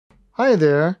Hi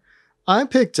there. I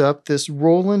picked up this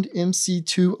Roland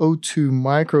MC-202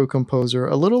 microcomposer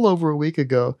a little over a week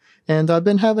ago, and I've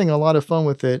been having a lot of fun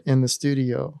with it in the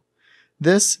studio.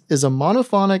 This is a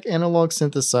monophonic analog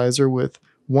synthesizer with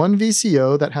one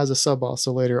VCO that has a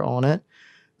sub-oscillator on it,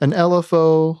 an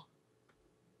LFO,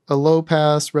 a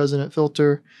low-pass resonant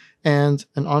filter, and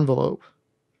an envelope.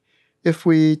 If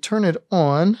we turn it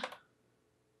on,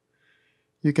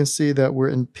 you can see that we're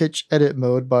in pitch edit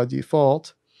mode by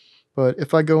default. But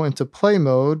if I go into play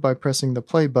mode by pressing the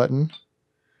play button,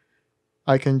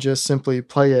 I can just simply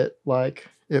play it like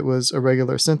it was a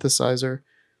regular synthesizer.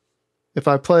 If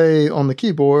I play on the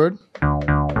keyboard,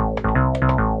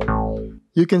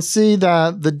 you can see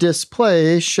that the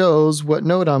display shows what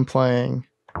note I'm playing.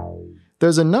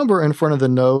 There's a number in front of the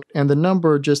note, and the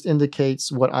number just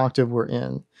indicates what octave we're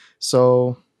in.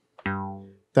 So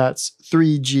that's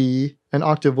 3G. An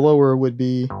octave lower would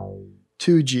be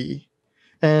 2G.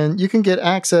 And you can get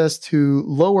access to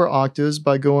lower octaves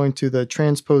by going to the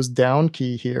transpose down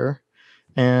key here,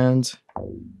 and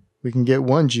we can get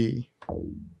 1G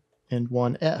and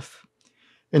 1F.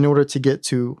 In order to get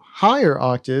to higher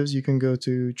octaves, you can go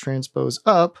to transpose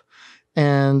up,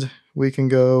 and we can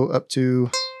go up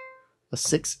to a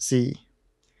 6C.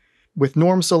 With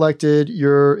norm selected,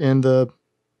 you're in the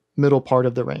middle part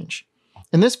of the range.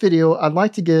 In this video, I'd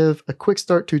like to give a quick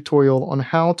start tutorial on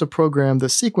how to program the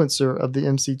sequencer of the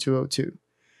MC-202.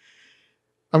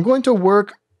 I'm going to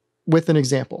work with an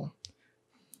example.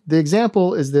 The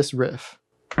example is this riff.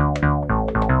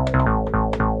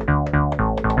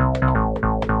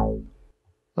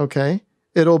 Okay,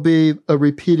 it'll be a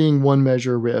repeating one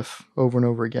measure riff over and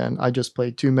over again. I just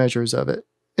played two measures of it.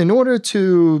 In order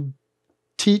to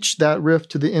teach that riff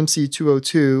to the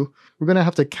MC-202, we're going to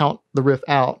have to count the riff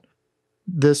out.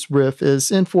 This riff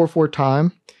is in 4/4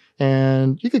 time,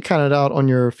 and you could count it out on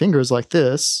your fingers like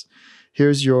this.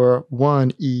 Here's your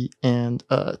 1E and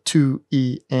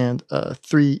 2E and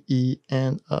 3E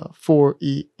and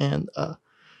 4E and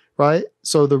right?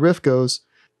 So the riff goes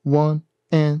 1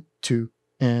 and 2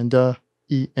 and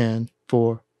E and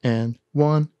 4 and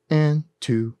 1 and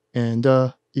 2 and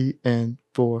E and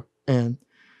 4 and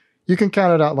you can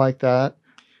count it out like that.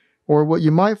 Or what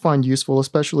you might find useful,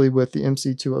 especially with the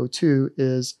MC-202,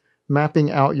 is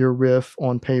mapping out your riff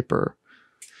on paper.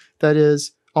 That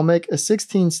is, I'll make a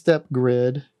 16-step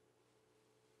grid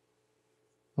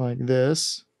like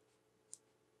this.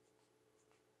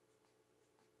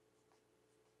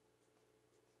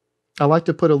 I like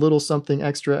to put a little something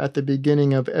extra at the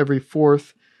beginning of every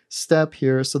fourth step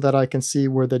here so that I can see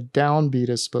where the downbeat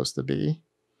is supposed to be.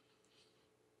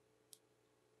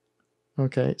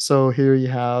 Okay, so here you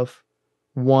have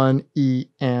 1E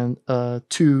and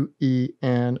 2E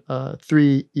and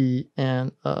 3E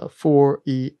and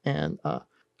 4E and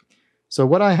so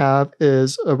what I have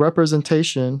is a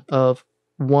representation of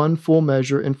one full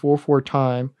measure in 4/4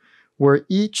 time where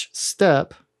each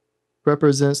step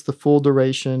represents the full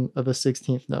duration of a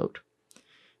 16th note.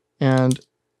 And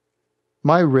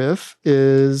my riff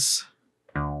is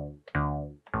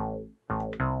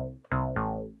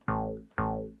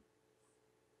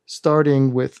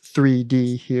starting with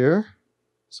 3D here.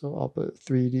 So I'll put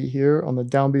 3D here on the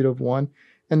downbeat of 1.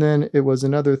 And then it was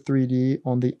another 3D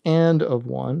on the and of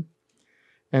 1.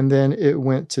 And then it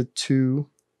went to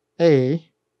 2A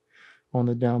on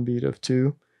the downbeat of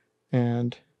 2.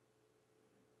 And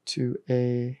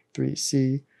 2A,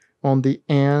 3C. On the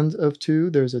and of 2,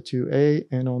 there's a 2A.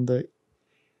 And on the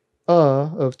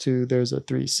of 2, there's a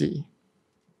 3C.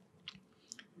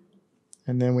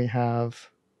 And then we have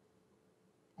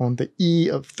on the E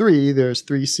of 3, there's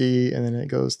 3C, and then it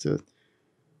goes to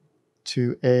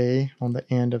 2A on the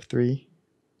and of 3.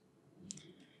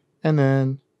 And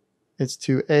then it's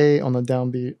 2A on the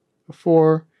downbeat of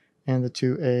 4, and the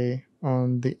 2A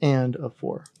on the and of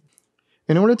 4.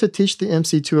 In order to teach the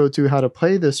MC-202 how to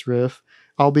play this riff,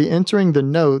 I'll be entering the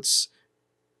notes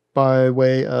by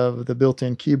way of the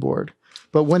built-in keyboard.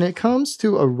 But when it comes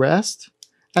to a rest,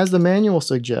 as the manual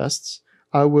suggests,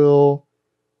 I will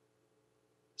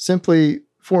simply,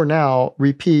 for now,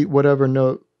 repeat whatever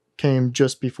note came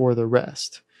just before the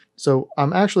rest. So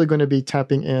I'm actually going to be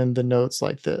tapping in the notes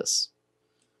like this.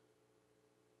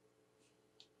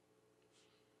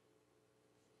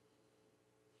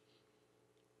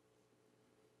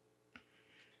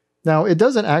 Now, it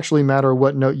doesn't actually matter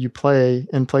what note you play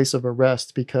in place of a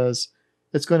rest because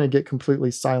it's going to get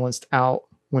completely silenced out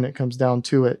when it comes down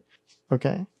to it.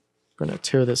 Okay, I'm going to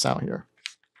tear this out here.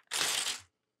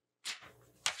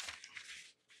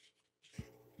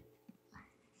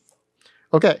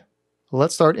 Okay,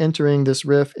 let's start entering this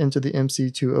riff into the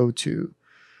MC-202.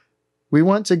 We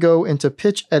want to go into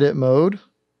pitch edit mode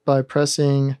by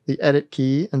pressing the edit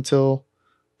key until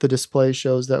the display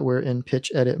shows that we're in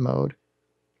pitch edit mode.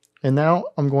 And now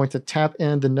I'm going to tap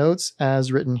in the notes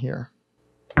as written here.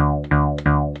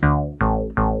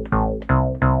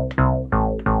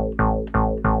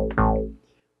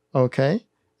 Okay,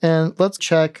 and let's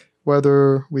check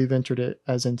whether we've entered it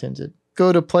as intended.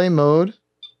 Go to play mode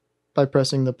by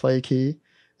pressing the play key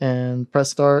and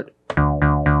press start.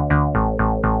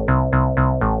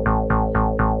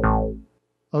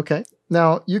 Okay,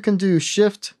 now you can do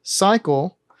shift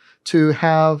cycle to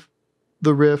have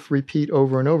the riff repeat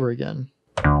over and over again.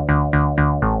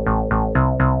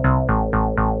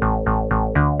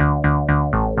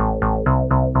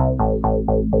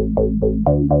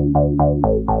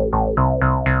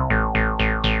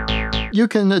 You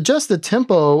can adjust the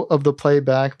tempo of the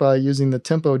playback by using the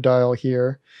tempo dial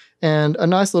here. And a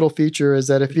nice little feature is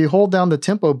that if you hold down the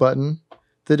tempo button,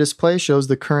 the display shows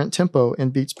the current tempo in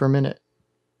beats per minute.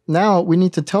 Now we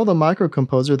need to tell the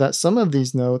microcomposer that some of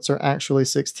these notes are actually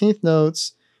 16th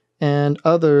notes and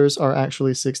others are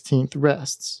actually 16th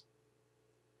rests.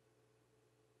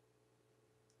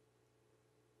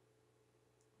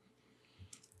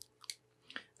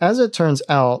 As it turns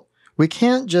out, we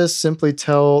can't just simply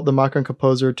tell the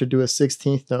microcomposer to do a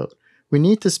 16th note. We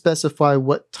need to specify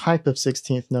what type of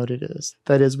 16th note it is.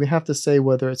 That is, we have to say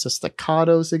whether it's a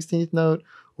staccato 16th note,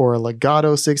 or a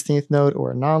legato 16th note,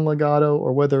 or a non-legato,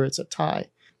 or whether it's a tie.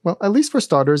 Well, at least for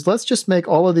starters, let's just make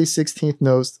all of these 16th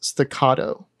notes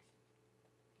staccato.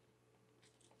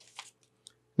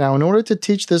 Now, in order to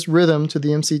teach this rhythm to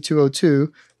the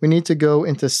MC-202, we need to go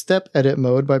into step edit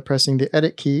mode by pressing the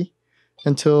edit key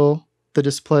until the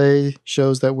display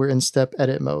shows that we're in step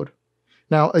edit mode.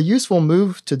 Now, a useful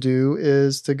move to do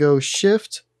is to go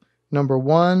shift, number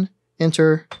 1,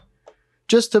 enter,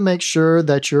 just to make sure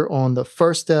that you're on the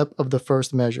first step of the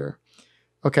first measure.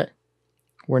 Okay,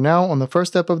 we're now on the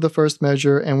first step of the first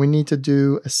measure and we need to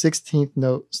do a 16th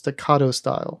note staccato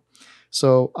style.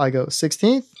 So I go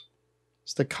 16th,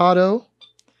 staccato,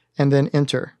 and then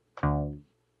enter.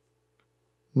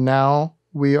 Now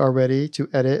we are ready to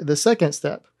edit the second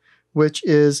step, which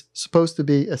is supposed to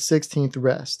be a 16th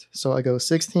rest. So I go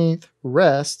 16th,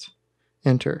 rest,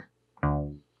 enter.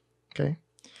 Okay.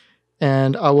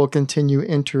 And I will continue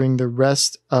entering the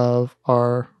rest of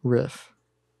our riff.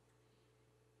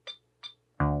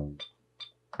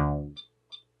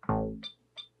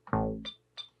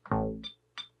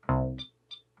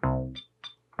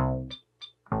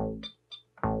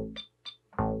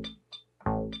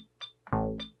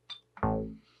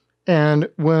 And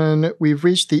when we've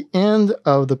reached the end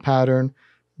of the pattern,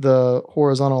 the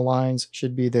horizontal lines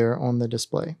should be there on the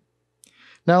display.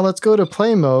 Now let's go to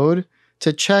play mode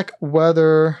to check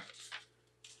whether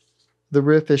the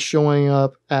riff is showing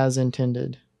up as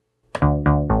intended.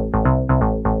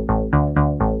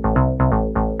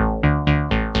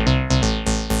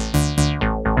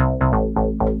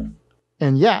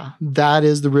 And yeah, that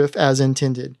is the riff as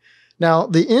intended. Now,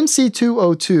 the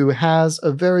MC-202 has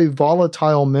a very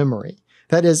volatile memory.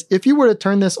 That is, if you were to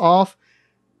turn this off,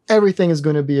 everything is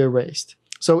going to be erased.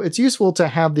 So it's useful to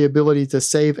have the ability to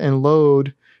save and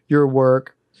load your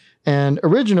work. And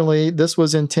originally, this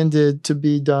was intended to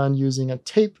be done using a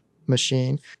tape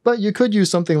machine, but you could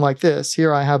use something like this.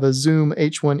 Here I have a Zoom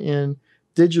H1N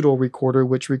digital recorder,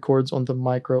 which records on the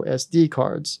micro SD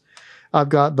cards. I've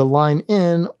got the line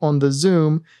in on the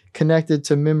Zoom connected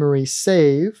to memory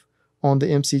save on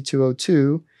the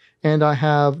MC-202, and I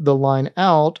have the line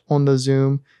out on the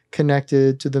Zoom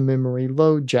connected to the memory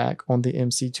load jack on the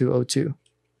MC-202.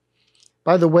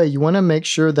 By the way, you want to make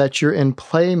sure that you're in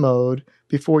play mode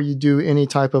before you do any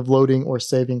type of loading or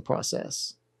saving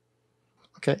process.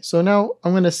 Okay, so now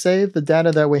I'm going to save the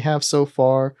data that we have so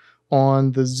far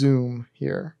on the Zoom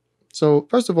here. So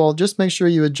first of all, just make sure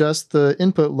you adjust the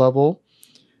input level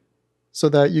so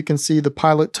that you can see the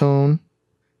pilot tone.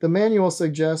 The manual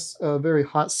suggests a very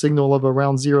hot signal of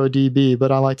around 0 dB,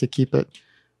 but I like to keep it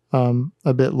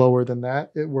a bit lower than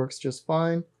that. It works just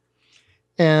fine.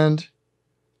 And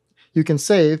you can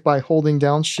save by holding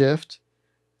down Shift,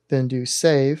 then do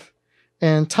Save,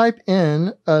 and type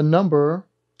in a number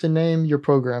to name your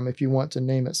program if you want to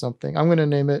name it something. I'm going to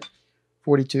name it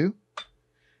 42.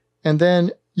 And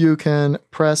then you can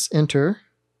press Enter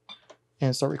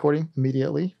and start recording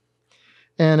immediately.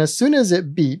 And as soon as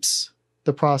it beeps,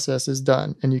 the process is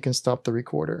done and you can stop the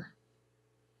recorder.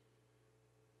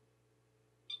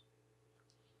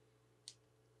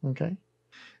 Okay.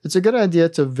 It's a good idea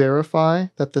to verify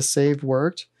that the save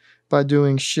worked by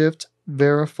doing Shift,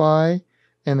 Verify,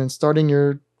 and then starting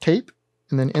your tape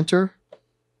and then Enter.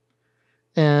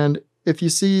 And if you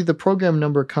see the program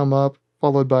number come up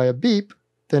followed by a beep,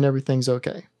 then everything's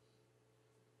okay.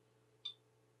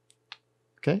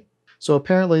 Okay, so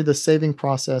apparently the saving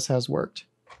process has worked.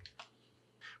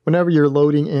 Whenever you're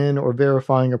loading in or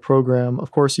verifying a program,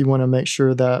 of course you want to make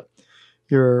sure that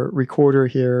your recorder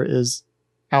here is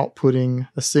outputting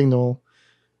a signal,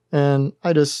 and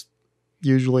I just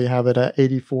usually have it at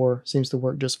 84. Seems to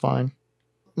work just fine.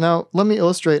 Now let me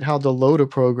illustrate how to load a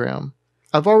program.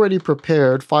 I've already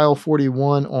prepared file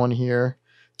 41 on here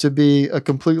to be a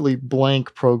completely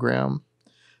blank program.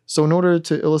 So in order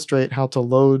to illustrate how to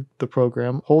load the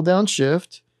program, hold down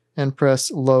Shift and press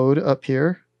Load up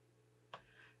here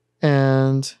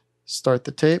and start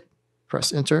the tape,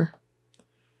 press Enter,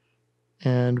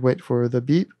 and wait for the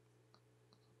beep.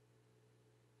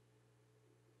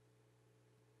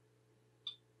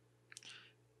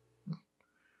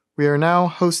 We are now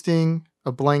hosting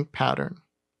a blank pattern.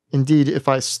 Indeed, if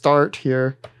I start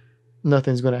here,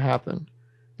 nothing's going to happen.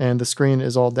 And the screen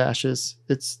is all dashes.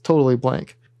 It's totally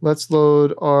blank. Let's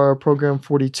load our program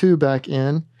 42 back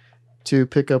in to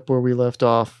pick up where we left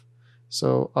off.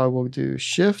 So I will do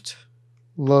Shift,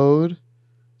 Load,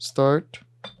 Start,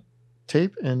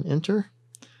 Tape, and Enter.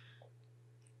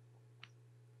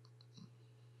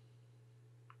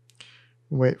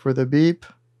 Wait for the beep.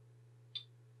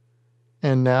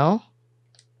 And now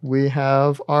we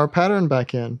have our pattern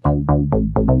back in.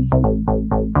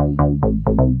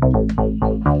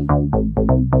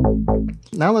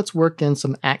 Now let's work in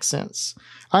some accents.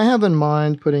 I have in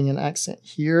mind putting an accent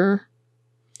here,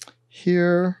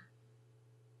 here,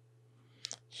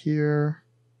 here,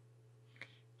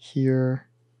 here,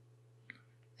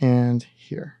 and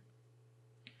here.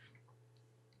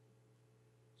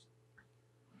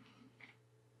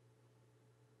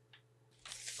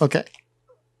 Okay.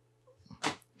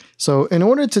 So in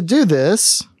order to do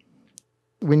this,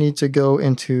 we need to go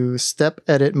into step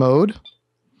edit mode,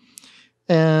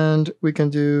 and we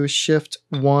can do Shift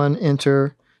 1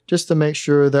 Enter just to make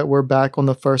sure that we're back on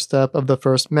the first step of the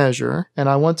first measure. And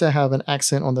I want to have an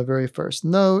accent on the very first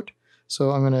note. So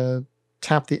I'm going to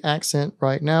tap the accent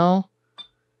right now,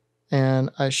 and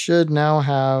I should now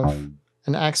have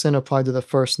an accent applied to the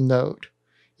first note.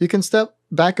 You can step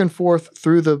back and forth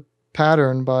through the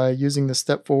pattern by using the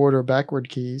step forward or backward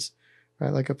keys,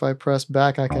 right? Like if I press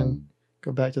back, I can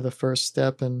go back to the first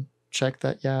step and check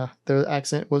that, yeah, the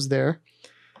accent was there.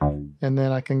 And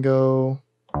then I can go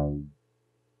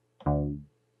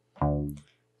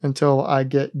until I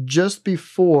get just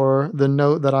before the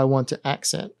note that I want to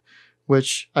accent,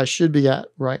 which I should be at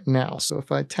right now. So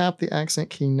if I tap the accent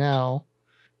key now,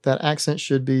 that accent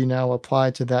should be now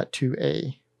applied to that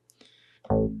 2A.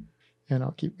 And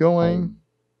I'll keep going.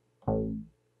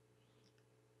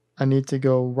 I need to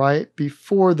go right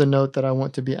before the note that I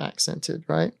want to be accented,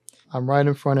 right? I'm right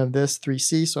in front of this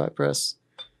 3C, so I press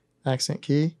accent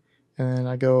key, and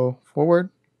I go forward.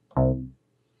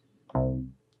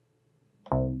 And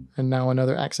now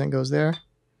another accent goes there.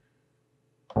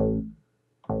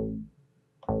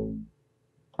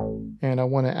 And I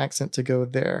want an accent to go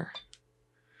there.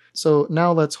 So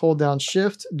now let's hold down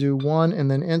Shift, do 1, and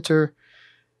then Enter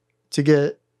to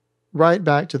get right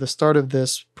back to the start of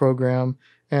this program.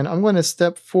 And I'm going to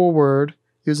step forward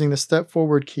using the step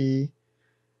forward key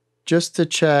just to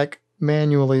check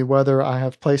manually whether I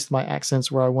have placed my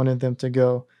accents where I wanted them to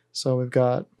go. So we've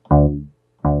got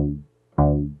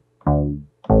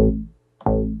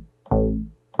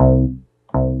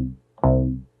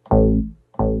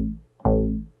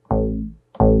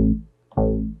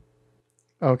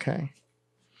okay.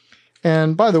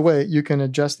 And by the way, you can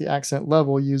adjust the accent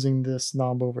level using this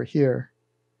knob over here.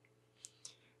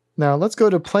 Now let's go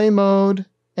to play mode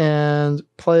and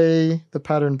play the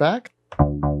pattern back.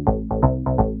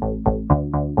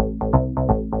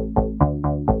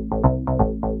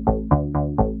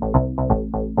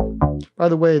 By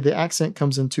the way, the accent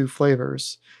comes in 2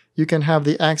 flavors. You can have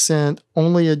the accent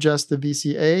only adjust the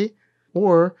VCA,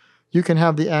 or you can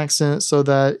have the accent so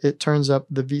that it turns up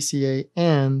the VCA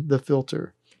and the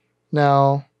filter.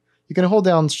 Now, you can hold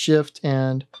down Shift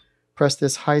and press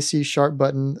this high C sharp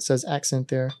button that says accent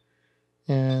there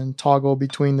and toggle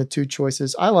between the 2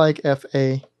 choices. I like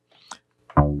FA.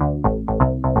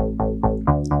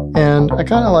 And I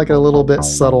kind of like it a little bit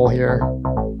subtle here.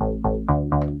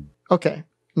 Okay,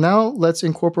 now let's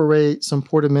incorporate some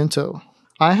Portamento.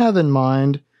 I have in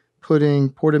mind putting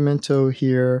Portamento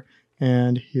here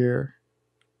and here.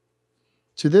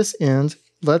 To this end,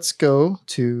 let's go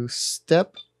to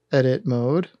step edit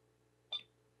mode,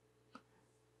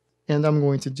 and I'm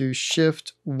going to do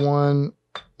Shift 1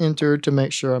 Enter to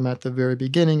make sure I'm at the very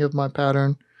beginning of my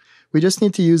pattern. We just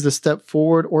need to use the step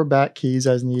forward or back keys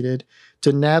as needed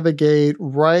to navigate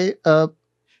right up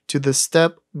to the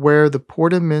step where the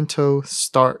portamento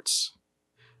starts.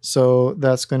 So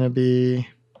that's going to be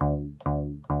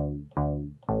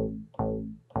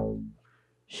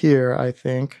here, I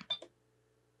think.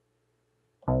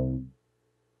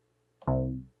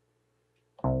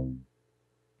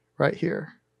 Right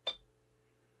here.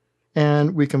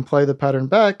 And we can play the pattern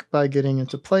back by getting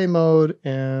into play mode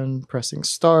and pressing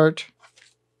start.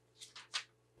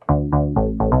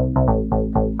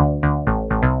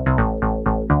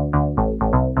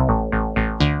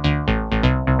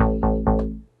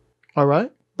 All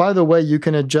right. By the way, you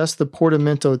can adjust the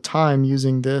portamento time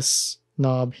using this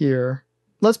knob here.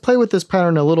 Let's play with this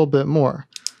pattern a little bit more.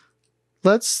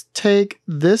 Let's take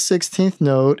this 16th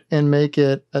note and make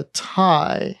it a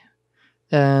tie,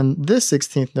 and this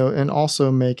 16th note and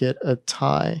also make it a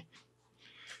tie.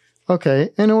 Okay,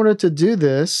 in order to do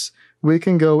this, we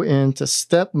can go into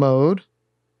step mode.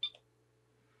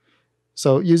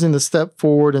 So using the step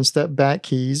forward and step back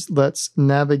keys, let's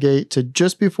navigate to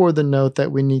just before the note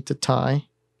that we need to tie.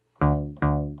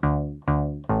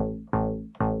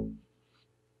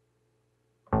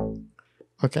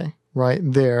 Okay, right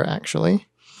there actually.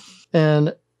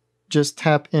 And just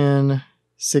tap in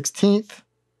 16th,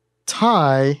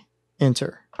 tie,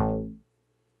 enter.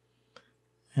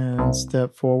 And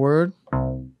step forward.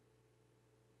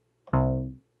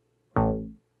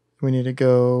 We need to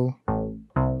go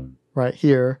right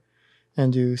here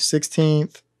and do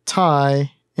 16th,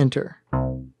 tie, enter.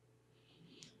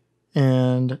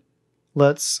 And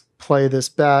let's play this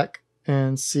back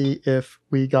and see if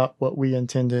we got what we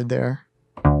intended there.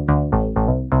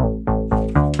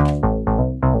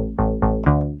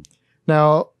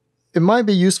 Now, it might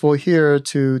be useful here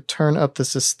to turn up the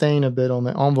sustain a bit on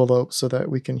the envelope so that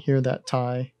we can hear that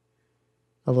tie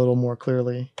a little more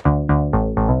clearly.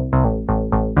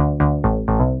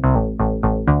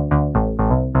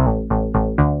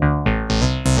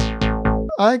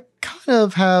 I kind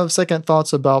of have second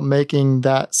thoughts about making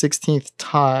that 16th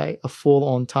tie a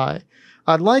full-on tie.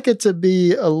 I'd like it to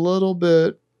be a little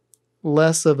bit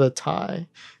less of a tie,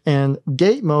 and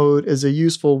gate mode is a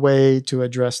useful way to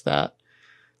address that.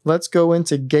 Let's go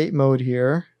into gate mode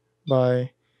here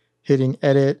by hitting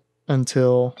edit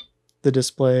until the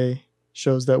display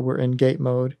shows that we're in gate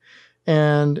mode.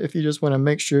 And if you just want to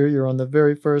make sure you're on the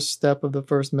very first step of the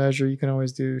first measure, you can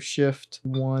always do shift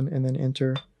 1 and then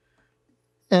enter.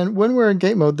 And when we're in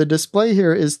gate mode, the display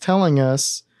here is telling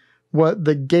us what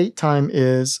the gate time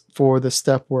is for the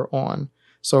step we're on.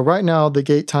 So right now the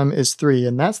gate time is 3,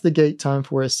 and that's the gate time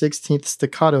for a 16th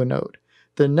staccato note.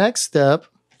 The next step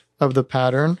of the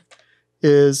pattern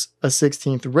is a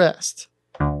 16th rest,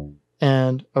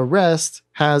 and a rest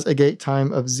has a gate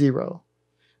time of 0.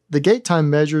 The gate time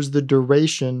measures the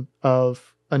duration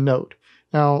of a note.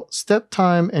 Now, step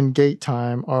time and gate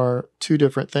time are two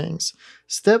different things.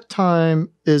 Step time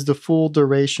is the full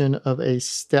duration of a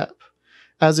step.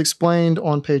 As explained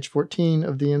on page 14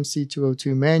 of the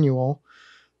MC-202 manual,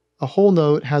 a whole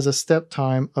note has a step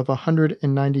time of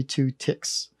 192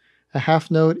 ticks. A half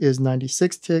note is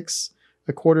 96 ticks,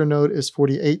 a quarter note is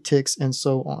 48 ticks, and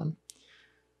so on.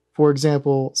 For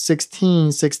example, 16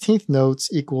 16th notes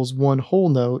equals one whole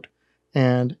note,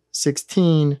 and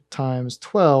 16 times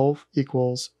 12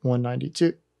 equals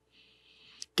 192.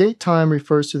 Gate time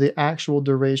refers to the actual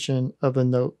duration of a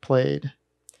note played.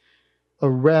 A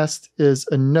rest is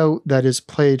a note that is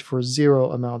played for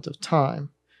 0 amount of time.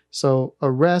 So a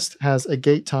rest has a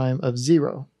gate time of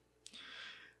 0.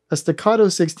 A staccato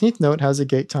 16th note has a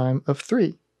gate time of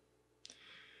 3.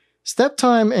 Step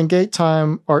time and gate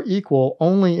time are equal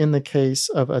only in the case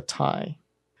of a tie.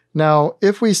 Now,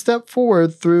 if we step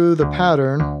forward through the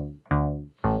pattern,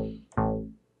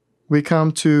 we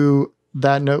come to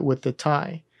that note with the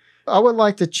tie. I would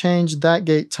like to change that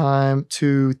gate time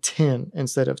to 10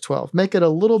 instead of 12. Make it a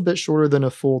little bit shorter than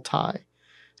a full tie.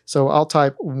 So I'll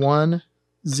type 1,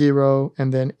 0,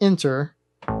 and then enter.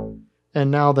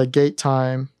 And now the gate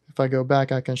time, if I go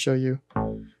back, I can show you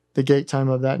the gate time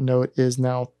of that note is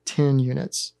now 10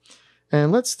 units.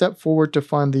 And let's step forward to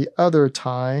find the other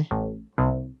tie.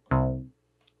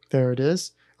 There it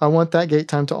is. I want that gate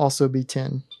time to also be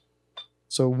 10.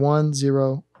 So 1,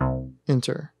 0,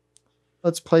 enter.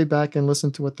 Let's play back and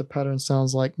listen to what the pattern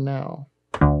sounds like now.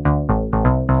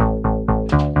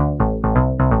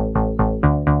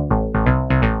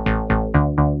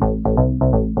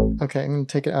 Okay, I'm going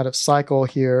to take it out of cycle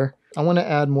here. I want to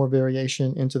add more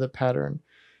variation into the pattern.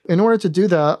 In order to do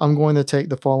that, I'm going to take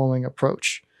the following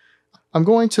approach. I'm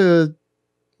going to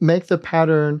make the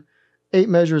pattern 8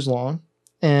 measures long,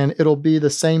 and it'll be the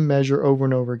same measure over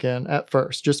and over again at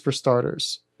first, just for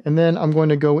starters. And then I'm going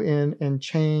to go in and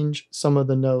change some of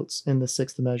the notes in the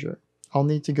sixth measure. I'll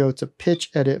need to go to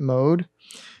pitch edit mode,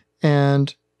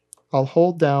 and I'll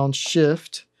hold down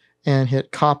Shift and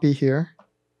hit copy here.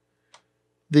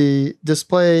 The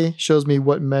display shows me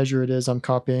what measure it is I'm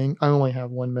copying. I only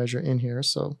have one measure in here,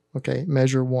 so okay,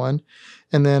 measure 1.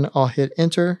 And then I'll hit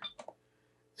enter,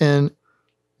 and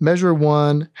measure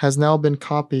 1 has now been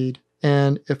copied.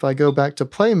 And if I go back to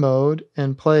play mode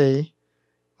and play,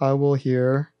 I will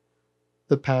hear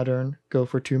the pattern go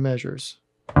for 2 measures.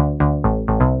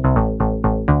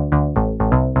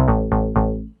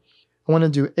 I want to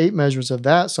do 8 measures of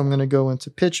that, so I'm going to go into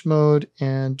pitch mode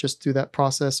and just do that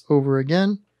process over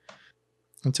again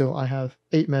until I have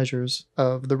 8 measures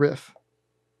of the riff.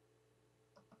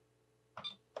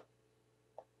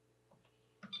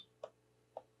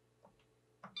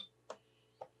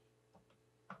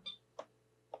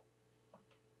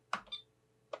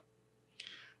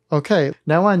 Okay,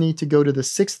 now I need to go to the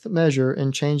 6th measure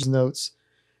and change notes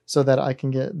so that I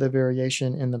can get the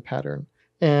variation in the pattern.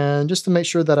 And just to make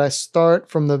sure that I start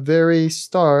from the very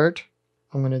start,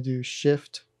 I'm going to do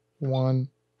Shift 1,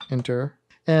 Enter.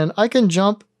 And I can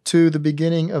jump to the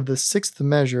beginning of the 6th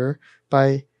measure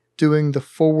by doing the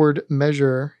forward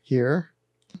measure here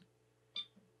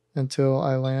until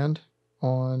I land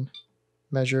on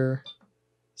measure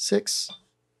 6.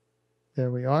 There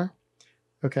we are.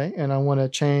 Okay, and I want to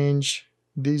change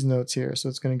these notes here. So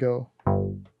it's going to go.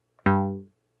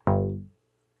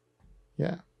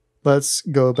 Yeah. Let's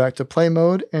go back to play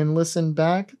mode and listen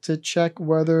back to check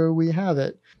whether we have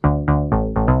it.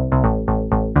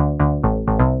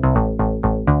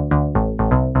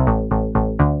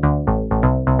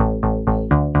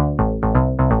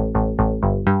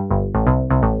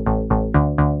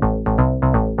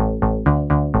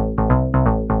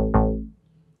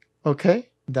 Okay,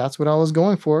 that's what I was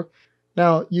going for.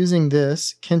 Now, using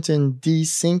this Kenton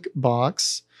desync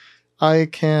box, I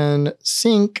can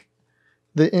sync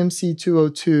the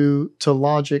MC-202 to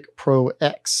Logic Pro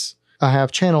X. I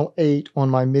have channel 8 on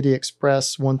my MIDI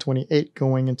Express 128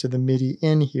 going into the MIDI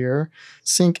in here.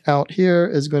 Sync out here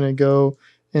is going to go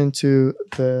into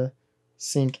the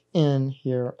sync in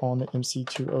here on the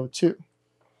MC-202.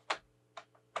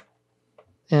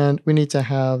 And we need to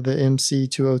have the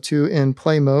MC-202 in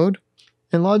play mode.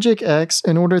 In Logic X,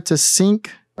 in order to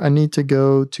sync, I need to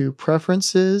go to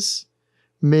Preferences,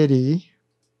 MIDI,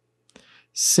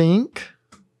 Sync,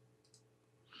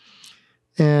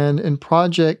 and in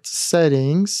Project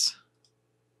Settings,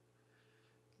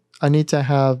 I need to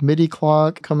have MIDI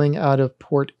clock coming out of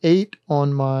port 8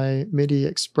 on my MIDI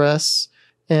Express.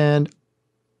 And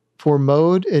for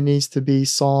mode, it needs to be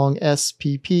song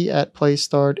SPP at play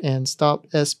start and stop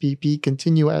SPP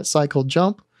continue at cycle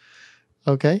jump.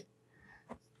 Okay.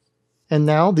 And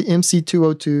now the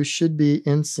MC-202 should be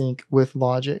in sync with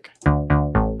Logic.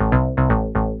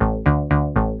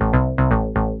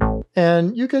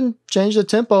 And you can change the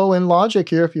tempo in Logic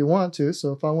here if you want to.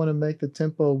 So if I want to make the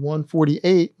tempo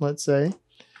 148, let's say,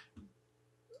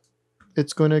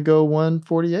 it's going to go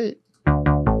 148.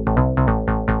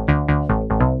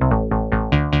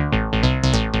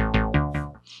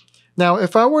 Now,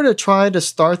 if I were to try to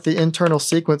start the internal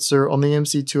sequencer on the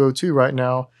MC-202 right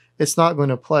now, it's not going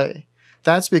to play.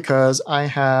 That's because I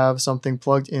have something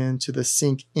plugged into the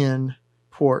sync in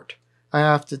port. I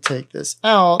have to take this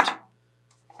out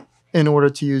in order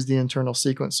to use the internal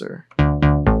sequencer.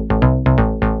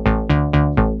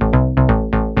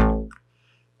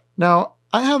 Now,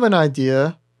 I have an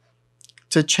idea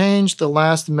to change the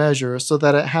last measure so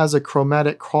that it has a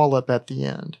chromatic crawl up at the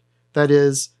end. That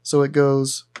is, so it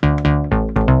goes.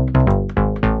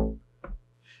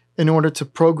 In order to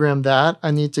program that,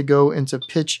 I need to go into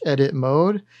pitch edit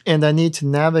mode, and I need to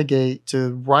navigate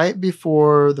to right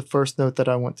before the first note that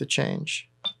I want to change.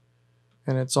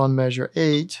 And it's on measure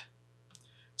 8.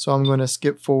 So I'm going to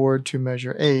skip forward to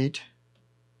measure 8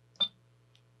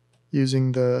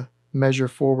 using the measure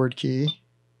forward key.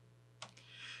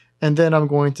 And then I'm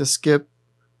going to skip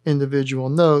individual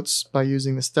notes by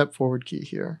using the step forward key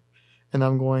here. And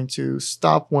I'm going to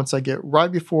stop once I get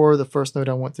right before the first note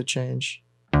I want to change.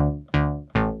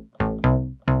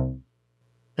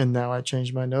 And now I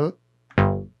change my note.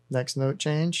 Next note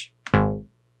change. And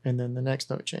then the next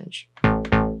note change.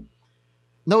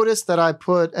 Notice that I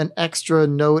put an extra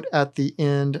note at the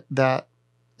end that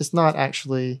is not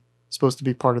actually supposed to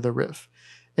be part of the riff.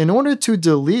 In order to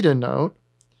delete a note,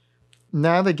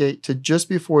 navigate to just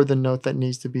before the note that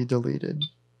needs to be deleted.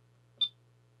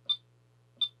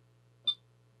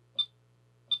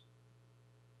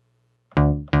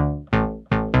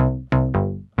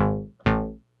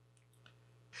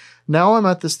 Now I'm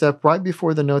at the step right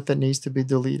before the note that needs to be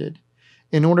deleted.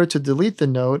 In order to delete the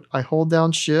note, I hold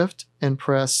down Shift and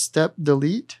press Step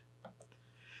Delete.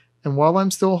 And while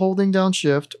I'm still holding down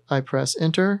Shift, I press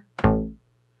Enter,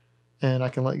 and I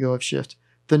can let go of Shift.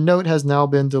 The note has now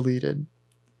been deleted.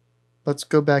 Let's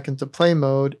go back into play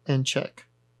mode and check.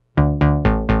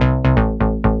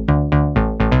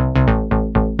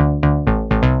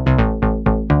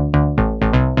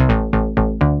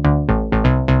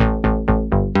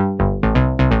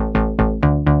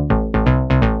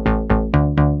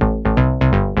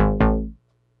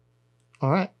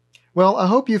 Alright, well, I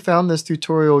hope you found this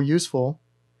tutorial useful.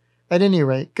 At any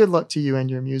rate, good luck to you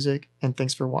and your music, and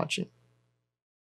thanks for watching.